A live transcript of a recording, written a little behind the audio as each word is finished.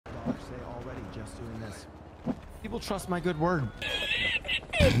People trust my good word.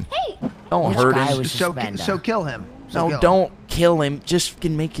 Hey! Don't hurt him. So kill him. No, don't kill him. Just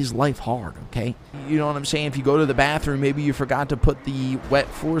can make his life hard, okay? You know what I'm saying? If you go to the bathroom, maybe you forgot to put the wet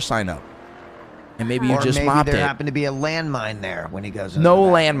floor sign up. And maybe you just mopped it. Or maybe there happened to be a landmine there when he goes in. No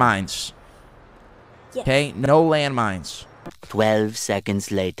landmines. Okay? No landmines. 12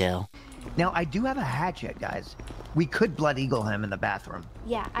 seconds later. Now, I do have a hatchet, guys. We could Blood Eagle him in the bathroom.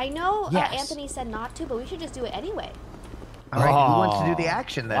 Yeah, I know Yes. Anthony said not to, but we should just do it anyway. All right, who wants to do the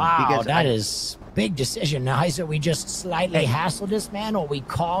action then? Wow, Because that is big decision. Now, is it we just slightly hassle this man, or we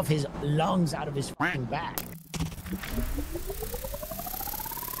carve his lungs out of his fucking back?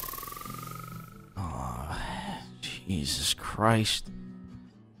 Oh, Jesus Christ.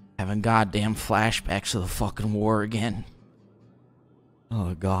 Having goddamn flashbacks of the fucking war again.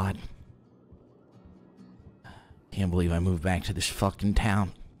 Oh, God. Can't believe I moved back to this fucking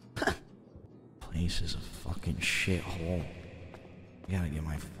town. Place is a fucking shithole. I gotta get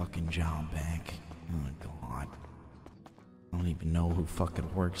my fucking job back. Oh, God. I don't even know who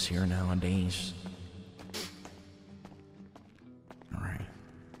fucking works here nowadays. Alright.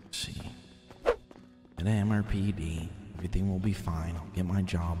 Let's see. At MRPD. Everything will be fine. I'll get my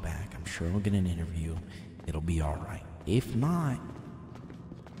job back. I'm sure I'll get an interview. It'll be alright. If not,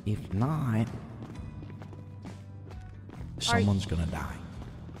 someone's gonna die.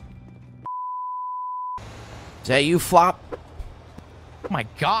 Is that you, Flop? Oh my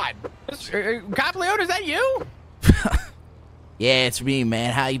God. Copleone, is that you? Yeah, it's me,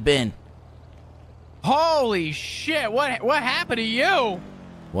 man. How you been? Holy shit, what happened to you?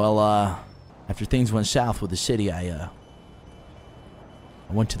 Well, after things went south with the city, I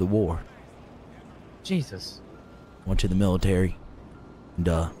went to the war. Jesus. Went to the military. And,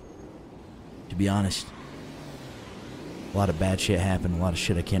 to be honest, a lot of bad shit happened. A lot of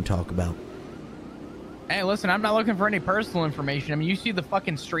shit I can't talk about. Hey, listen, I'm not looking for any personal information. I mean, you see the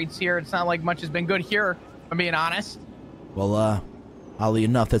fucking streets here. It's not like much has been good here, if I'm being honest. Well, oddly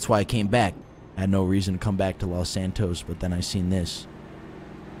enough, that's why I came back. I had no reason to come back to Los Santos, but then I seen this.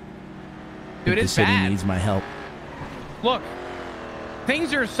 Dude, the it's city bad. needs my help. Look,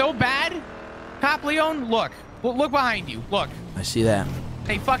 things are so bad. Copleone, look behind you. Look. I see that.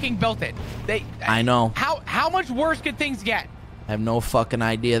 They fucking built it. I know. How much worse could things get? I have no fucking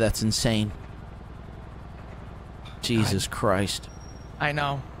idea. That's insane. Jesus Christ. I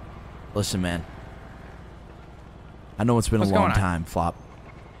know. Listen, man. I know it's been What's a long going on? time, Flop.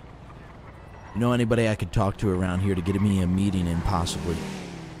 You know anybody I could talk to around here to get me a meeting in, possibly?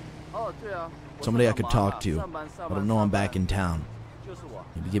 Somebody I could talk to. Let them know I'm back in town.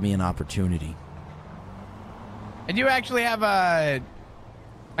 Maybe give me an opportunity. I do actually have my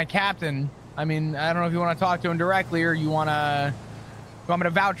captain. I mean, I don't know if you want to talk to him directly or you want me to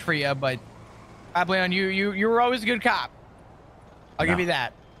vouch for you, but Copleone, you were always a good cop. I'll give you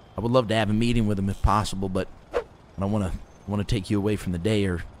that. I would love to have a meeting with him if possible, but I don't want to take you away from the day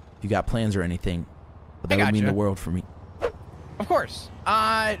or if you got plans or anything. But that would mean the world for me. Of course.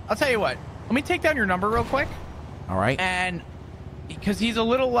 I'll tell you what. Let me take down your number real quick. All right. And because he's a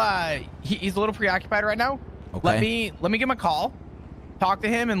little he's a little preoccupied right now. Okay. Let me give him a call. Talk to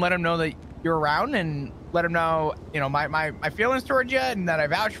him and let him know that you're around and let him know, you know, my feelings towards you and that I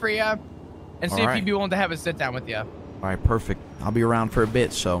vouch for you and see if he'd be willing to have a sit down with you. All right, perfect. I'll be around for a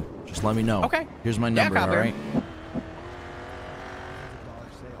bit, so just let me know. Okay. Here's my number, all right?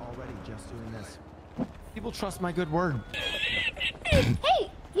 People trust my good word.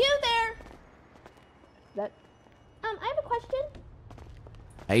 Hey, you there? I have a question.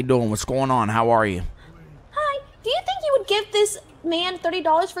 How you doing? What's going on? How are you? Hi, do you think you would give this man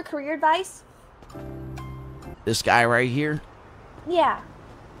 $30 for career advice? This guy right here? Yeah.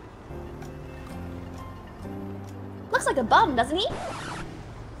 Looks like a bum, doesn't he?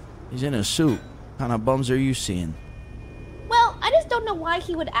 He's in a suit. What kind of bums are you seeing? Well, I just don't know why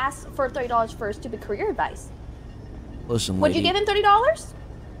he would ask for $30 for stupid career advice. Listen, Would you give him $30?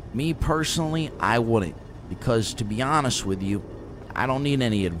 Me personally, I wouldn't. Because, to be honest with you, I don't need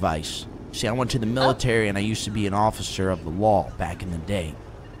any advice. See, I went to the military and I used to be an officer of the law back in the day.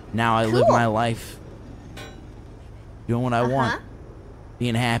 Now I live my life doing what I want.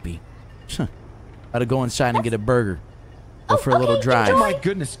 Being happy. Gotta go inside and get a burger. Go for a little drive. Oh my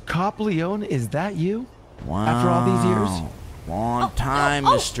goodness, Copleone, is that you? Wow. After all these years? Long time,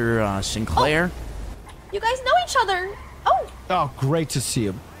 Mr. Sinclair. You guys know each other. Oh, great to see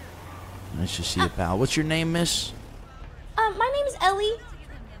you. Nice to see you, pal. What's your name, miss? My name is Ellie.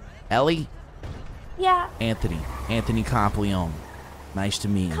 Ellie? Yeah. Anthony. Anthony Copleone. Nice to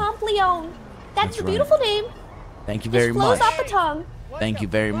meet you. Copleone. That's a right. beautiful name. Thank you very Just flows much. off the tongue. Thank you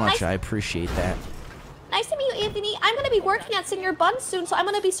very much. I appreciate that. Nice to meet you, Anthony. I'm gonna be working at Senior Buns soon, so I'm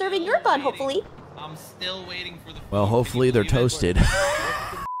gonna be serving your bun, hopefully. I'm still waiting for the. Well, hopefully they're toasted.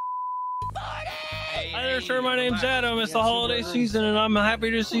 Hi there, sir. My name's Adam. It's the holiday season, and I'm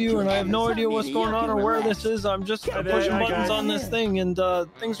happy to see you. And I have no idea what's going on or where this is. I'm just pushing buttons on this thing, and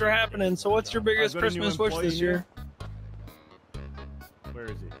things are happening. So, what's your biggest Christmas wish this year? Where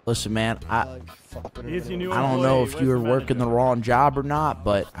is he? Listen, man, I don't know if you were working the wrong job or not,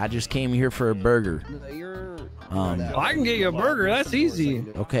 but I just came here for a burger. I can get you a burger. That's easy.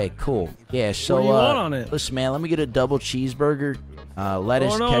 Okay, cool. Yeah, so What do you want on it? listen, man, let me get a double cheeseburger,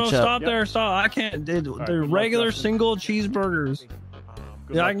 lettuce, no, ketchup. stop there. Stop. I can't. They're regular single cheeseburgers.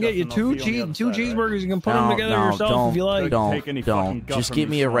 Yeah, I can get you two cheeseburgers. You can put them together yourself if you like. Don't. Just give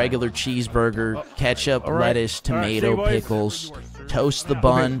me a regular cheeseburger, ketchup, lettuce, tomato, pickles. Toast the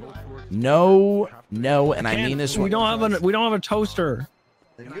bun. No, and I mean this. We don't have a toaster.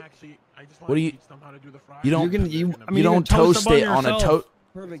 What do you? You don't. You don't toast it on a toast.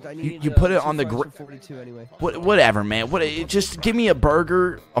 Perfect. You put it on the grill. Anyway. Whatever, man. Just give me a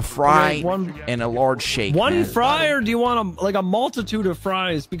burger, a fry, and a large shake. One fry, or do you want a multitude of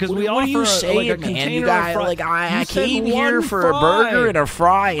fries? Because we offer what are you saying, a man? container You got of fries. I came here for a burger and a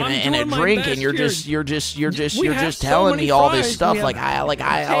fry and a drink, and you're just telling me all this stuff.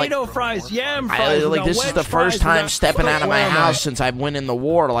 Potato fries, yam fries. This is the first time stepping out of my house since I went in the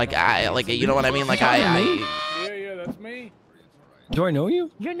war. You know what I mean? Yeah, that's me. Do I know you?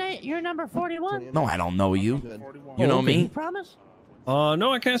 You're number 41. No, I don't know you. You know me? Promise?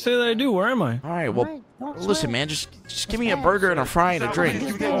 No, I can't say that I do. Where am I? All right, well, listen, man, just give me a burger and a fry and a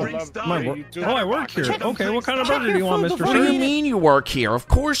drink. I work here. Okay, what kind of burger do you want, Mr. What do you mean you work here? Of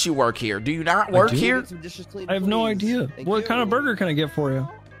course you work here. Do you not work here? I have no idea. What kind of burger can I get for you?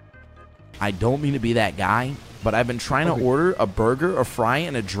 I don't mean to be that guy, but I've been trying to order a burger, a fry,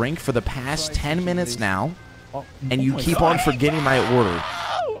 and a drink for the past 10 minutes now, and you keep on forgetting my order.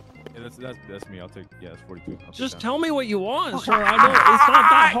 Yeah, that's me. I'll take. Yeah, it's 42. Just tell me what you want, sir. It's not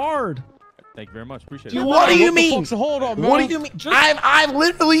that hard. Thank you very much. Appreciate it. What do you mean? Hold on, man. What do you mean? I've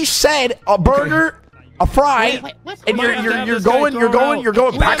literally said a burger, a fry, and you're going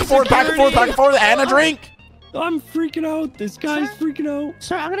back and forth, and a drink. I'm freaking out. This guy's freaking out.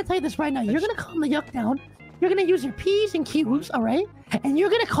 Sir, I'm gonna tell you this right now. You're gonna calm the yuck down. You're gonna use your P's and Q's, all right? And you're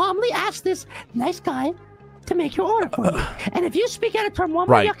gonna calmly ask this nice guy to make your order for you. And if you speak out of turn one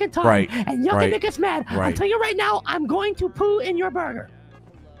more yucking time, and yucking make us mad, I'll tell you right now, I'm going to poo in your burger.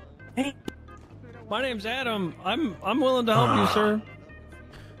 Hey, my name's Adam. I'm willing to help you, sir.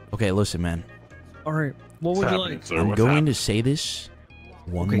 Okay, listen, man. All right. What would you like? I'm going to say this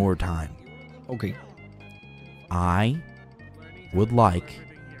one more time. Okay. I would like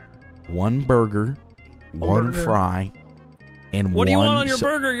one burger, one fry, and one... What do you want on your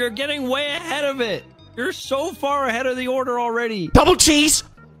burger? You're getting way ahead of it. You're so far ahead of the order already. Double cheese,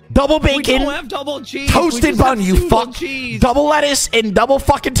 double bacon. We don't have double cheese. Toasted bun, you fuck. Cheese. Double lettuce and double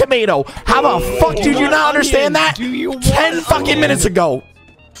fucking tomato. How the fuck did you not understand that? 10 fucking minutes ago.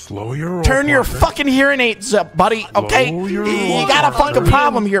 Slow your roll. Turn your fucking hearing aids up, buddy. Okay, you got a fucking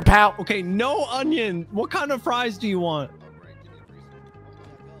problem here, pal. Okay, no onion. What kind of fries do you want?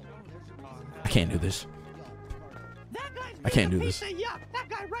 I can't do this. I can't do this.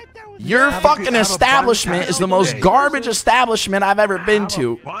 Your fucking establishment is the most garbage establishment I've ever been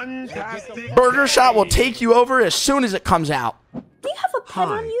to. Burger Shot will take you over as soon as it comes out. Do you have a pen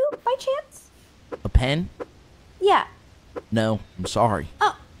on you, by chance? A pen? Yeah. No, I'm sorry.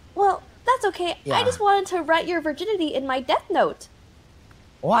 Oh, well, that's okay. Yeah. I just wanted to write your virginity in my death note.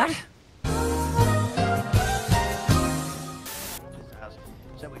 What?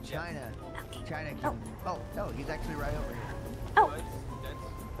 So in China can, oh, no, he's actually right over here. Oh.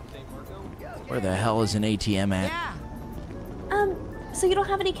 Where the hell is an ATM at? So you don't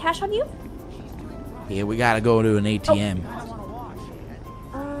have any cash on you? Yeah, we gotta go to an ATM.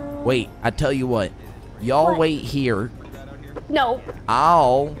 Wait, I tell you what. Y'all wait here. No.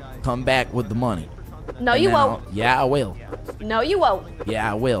 I'll come back with the money. No, you won't. Yeah, I will. No, you won't.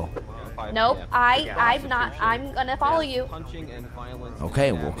 Yeah, I will. Nope, I'm not. I'm gonna follow you.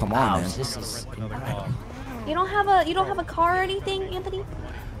 Okay, well, come on, man. This is... You don't have a car or anything, Anthony?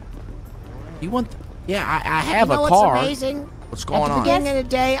 You want? Yeah, I have you know a car. What's amazing? What's going on? At the beginning of the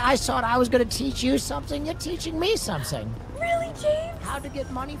day, I thought I was going to teach you something. You're teaching me something. Really, James? How to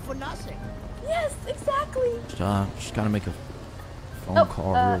get money for nothing. Yes, exactly. Just gotta make a phone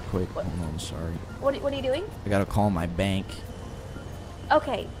call real quick. Hold on, sorry. What are you doing? I gotta call my bank.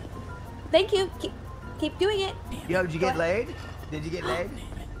 Okay. Thank you. Keep doing it. Yo, did you get laid? Did you get laid?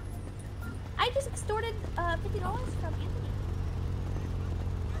 I just extorted $50 from Anthony.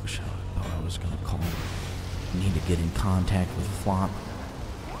 Wish I thought I was gonna call. Need to get in contact with Flop.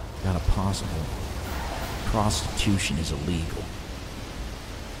 Got a possible. Prostitution is illegal.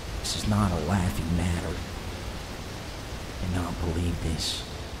 This is not a laughing matter. I cannot believe this.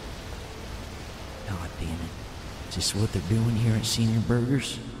 God damn it. Is this what they're doing here at Senior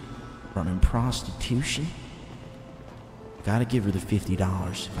Burgers? Running prostitution? Gotta give her the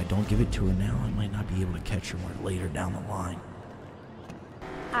 $50. If I don't give it to her now, I might not be able to catch her later down the line.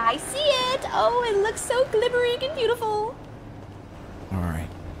 I see it. Oh, it looks so glimmering and beautiful. Alright.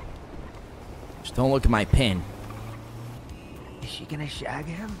 Just don't look at my pin. Is she gonna shag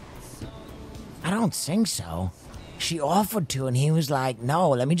him? I don't think so. She offered to, and he was like, no,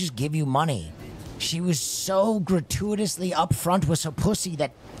 let me just give you money. She was so gratuitously upfront with her pussy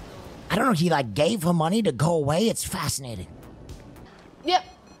that, I don't know, he like gave her money to go away. It's fascinating. Yep.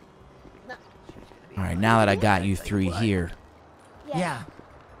 Alright, now that I got you three here, Yes. Yeah.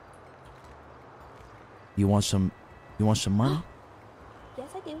 you want some money? Yes,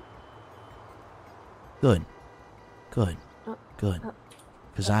 I do. Good. Good. Good.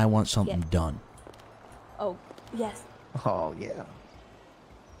 Because I want something done. Oh, yes. Oh, yeah.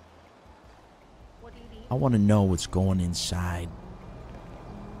 What do you need? I want to know what's going inside.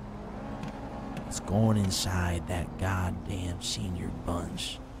 What's going inside that goddamn Senior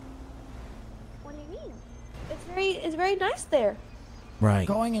Buns. What do you mean? It's very nice there. Right.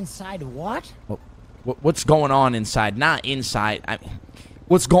 Going inside what? What's going on inside? Not inside.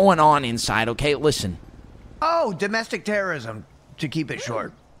 What's going on inside, okay? Listen. Oh, domestic terrorism, to keep it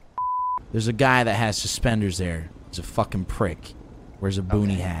short. There's a guy that has suspenders there. He's a fucking prick. Wears a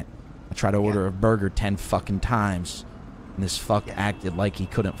boonie hat. I tried to order a burger 10 fucking times. And this fuck acted like he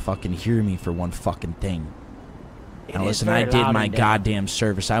couldn't fucking hear me for one fucking thing. Now listen, I did my goddamn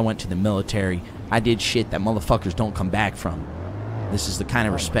service. I went to the military. I did shit that motherfuckers don't come back from. This is the kind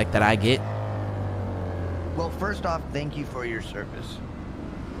of respect that I get. Well, first off, thank you for your service.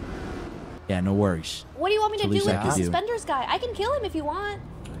 Yeah, no worries. What do you want me to do with I the could do. suspenders guy? I can kill him if you want.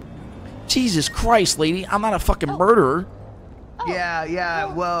 Jesus Christ, lady. I'm not a fucking murderer. Oh.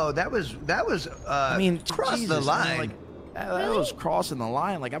 Yeah. Whoa, that was. I mean, cross Jesus, the line. I mean, like, that was crossing the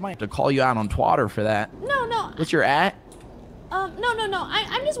line. Like, I might have to call you out on Twitter for that. No. What's your at? No.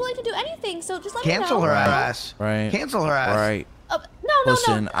 I'm just willing to do anything. So just let me know. Cancel her ass. Right. Cancel her ass. Right. No.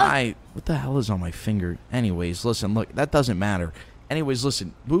 Listen, what the hell is on my finger? Anyways, listen, look, that doesn't matter. Anyways,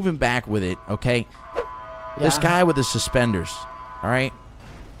 listen, moving back with it, okay? This guy with the suspenders, all right?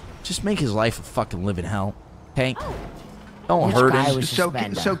 Just make his life a fucking living hell, okay? Don't hurt him.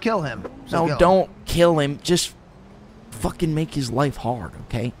 So kill him. Don't kill him. Just fucking make his life hard,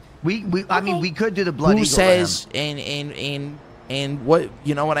 okay? I mean, we could do the blood eagle. Who says and what,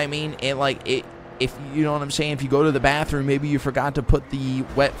 you know what I mean? And like if you know what I'm saying, if you go to the bathroom, maybe you forgot to put the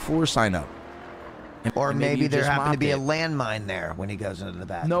wet floor sign up. Or maybe there happened to be a it. landmine there when he goes into the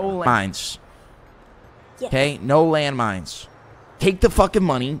bathroom. No landmines. Yes. Okay? No landmines. Take the fucking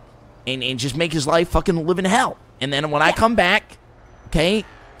money and just make his life fucking live in hell. And then when I come back, okay,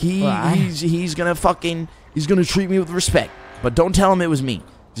 he's gonna treat me with respect. But don't tell him it was me.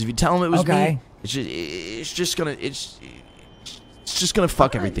 Because if you tell him it was me, it's just gonna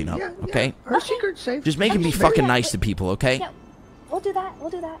fuck everything up. Okay? Her secret's safe. Just make him be fucking nice to people, okay? Yeah, we'll do that.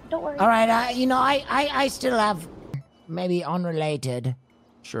 Don't worry. All right, I still have, maybe unrelated.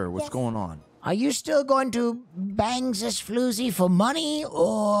 Sure, what's going on? Are you still going to bang this floozy for money,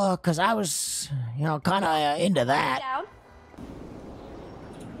 or, because I was, kind of into that. Down.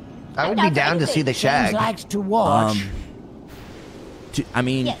 I would be down to see the shag. James likes to watch.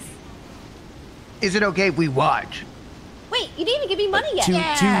 Yes. Is it okay if we watch? Wait, you didn't even give me money yet.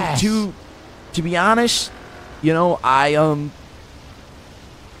 To be honest, I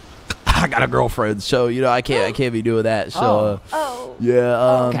got a girlfriend, so I can't be doing that. So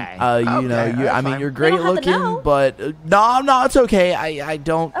you're great looking, but no, it's okay. I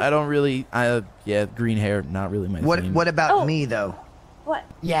don't really. Green hair, not really my thing. What about me though? What?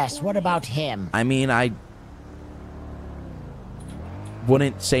 Yes. What about him? I mean, I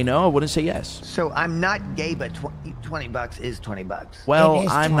wouldn't say no. I wouldn't say yes. So I'm not gay, but $20 is $20. Well,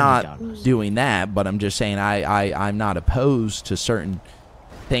 I'm not doing that, but I'm just saying I'm not opposed to certain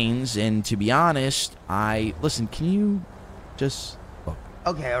things, and to be honest, listen, can you just look?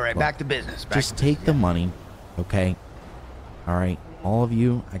 Okay, all right, back to business. Just take the money, okay? All right, all of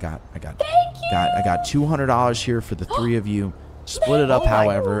you, I got $200 here for the three of you. Split it up,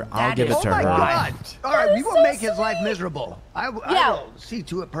 however. I'll give it to her. God. All right, we will make his life miserable. I will see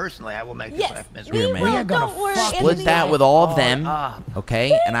to it personally. I will make his life miserable. We are gonna split that with all of them,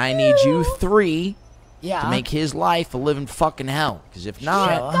 okay? And I need you three Yeah. to make his life a living fucking hell. Because if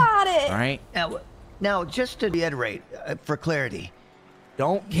not, Got it. all right, Now, just to reiterate, for clarity,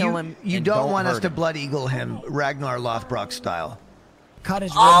 don't kill him. You and don't want us hurt to him. Blood Eagle him Ragnar Lothbrok style. Cut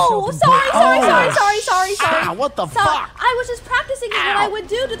his Oh, ribs open. sorry. Ah, what the fuck? I was just practicing what I would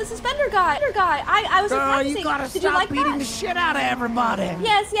do to the suspender guy. I was just Girl, practicing. you gotta Did you stop like beating that? the shit out of everybody.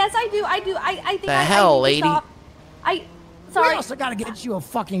 Yes, I do. I think The I hell, need lady? to stop. We Sorry. also gotta get you a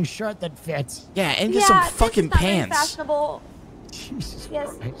fucking shirt that fits. Yeah, and get some fucking this is not very pants. fashionable. Jesus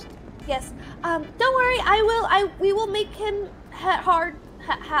Yes. Christ. Yes. Don't worry. We will make him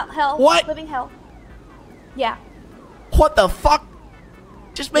hell. What? Living hell. Yeah. What the fuck?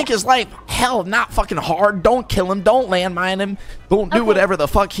 Just make his life hell, not fucking hard. Don't kill him. Don't landmine him. Don't do whatever the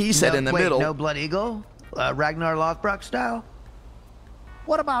fuck he said in the middle. No Blood Eagle? Ragnar Lothbrok style?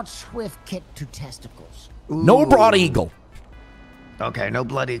 What about swift kick to testicles? No Broad Eagle. Okay, no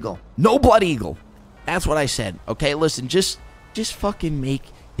Blood Eagle. No Blood Eagle. That's what I said. Okay, listen, just fucking make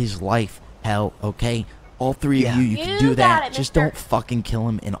his life hell, okay? All three of you can do that. It, just mister. don't fucking kill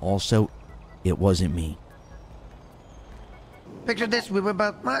him. And also, it wasn't me. Picture this, we were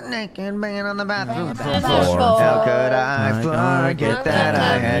both butt naked, banging on the bathroom floor. How could I forget that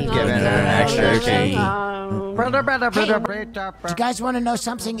I had given her an extra key? Do you guys want to know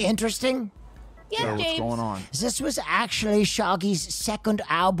something interesting? Yeah, James. What's going on? This was actually Shaggy's second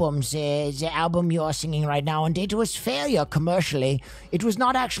album, the album you're singing right now, and it was failure commercially. It was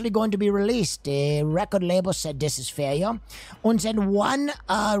not actually going to be released. The record label said this is failure. And then one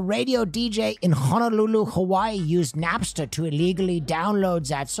radio DJ in Honolulu, Hawaii used Napster to illegally download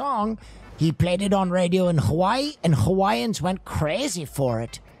that song. He played it on radio in Hawaii, and Hawaiians went crazy for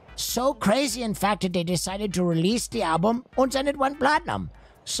it. So crazy, in fact, that they decided to release the album, and then it went platinum.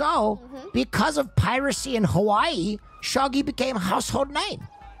 So, because of piracy in Hawaii, Shaggy became a household name.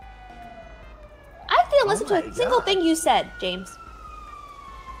 I didn't listen to a single thing you said, James.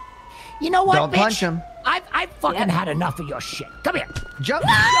 You know what, Don't bitch? punch him. I've fucking had enough of your shit. Come here. Jump!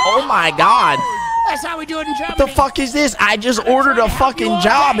 Oh my god. That's how we do it in Germany. What the fuck is this? I just ordered a fucking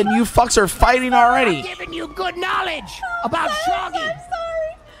job and you fucks are fighting already. I'm giving you good knowledge about Shaggy. I'm sorry.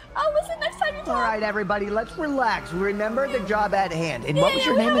 I'll listen next time you talk. All right, everybody, let's relax. Remember the job at hand. And what was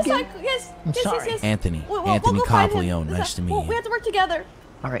your name again? Yes. sorry. Anthony. We'll Anthony go find him. Copleone. Nice to meet you. We have to work together.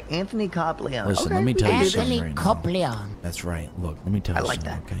 All right, Anthony Copleone. Listen, okay, let me we tell can you do something this. right now. Copleone. That's right. Look, let me tell you I like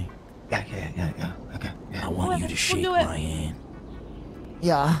something, that. okay? Yeah. Okay. I want you to shake do it. my hand.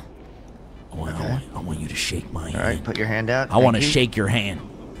 Yeah. I want you to shake my hand. All right, put your hand out. I want to Thank you. shake your hand.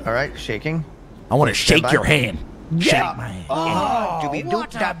 All right, shaking. I want to shake by. your hand. Shake Yeah. my hand. All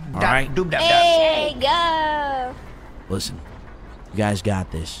right. Hey, go. Listen, you guys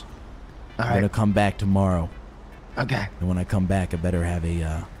got this. All I'm gonna right. come back tomorrow, Okay. and when I come back, I better have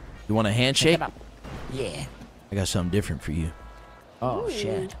a. You want a handshake? Yeah. I got something different for you. Oh,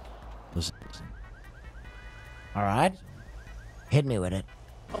 shit. Listen. All right. Hit me with it.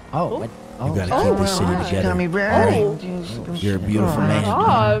 Oh, what? You gotta keep this city together. You're a beautiful man.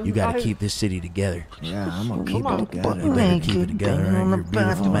 God. You gotta keep this city together. Yeah, I'm gonna keep on. it together. You better keep it together, right? You're a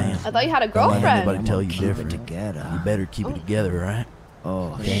beautiful man. I thought you had a Don't let girlfriend. anybody tell you different. together. You better keep it together, right?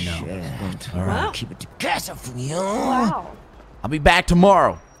 Oh, Okay, now. shit. All right. Keep it together for you. Wow. I'll be back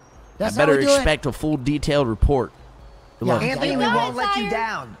tomorrow. That's I better how we do expect a full detailed report. Good luck. Anthony, You we got won't it, let you sire.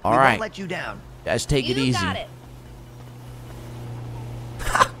 down. All we right. won't let you down. Guys, take it You easy. got it.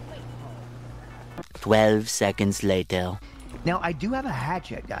 12 seconds later. Now, I do have a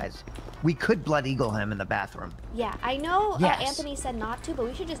hatchet, guys. We could Blood Eagle him in the bathroom. Yeah, I know Yes. Anthony said not to, but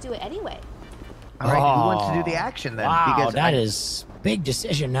we should just do it anyway. All right, who wants to do the action then? Wow, because that is big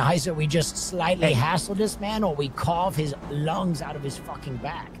decision. Now, either we just slightly hassle this man, or we carve his lungs out of his fucking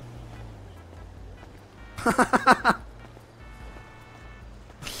back.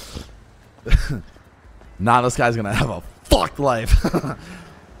 Nah, this guy's gonna have a fucked life.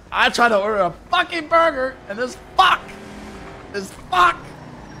 I tried to order a fucking burger, and this fuck, he's fucked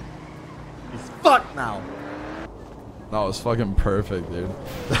now. That was fucking perfect, dude.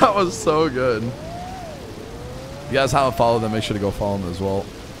 That was so good. If you guys haven't followed them, make sure to go follow them as well.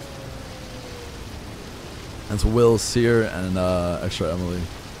 That's Will, Sear, and Extra Emily.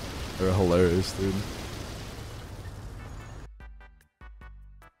 They're hilarious, dude.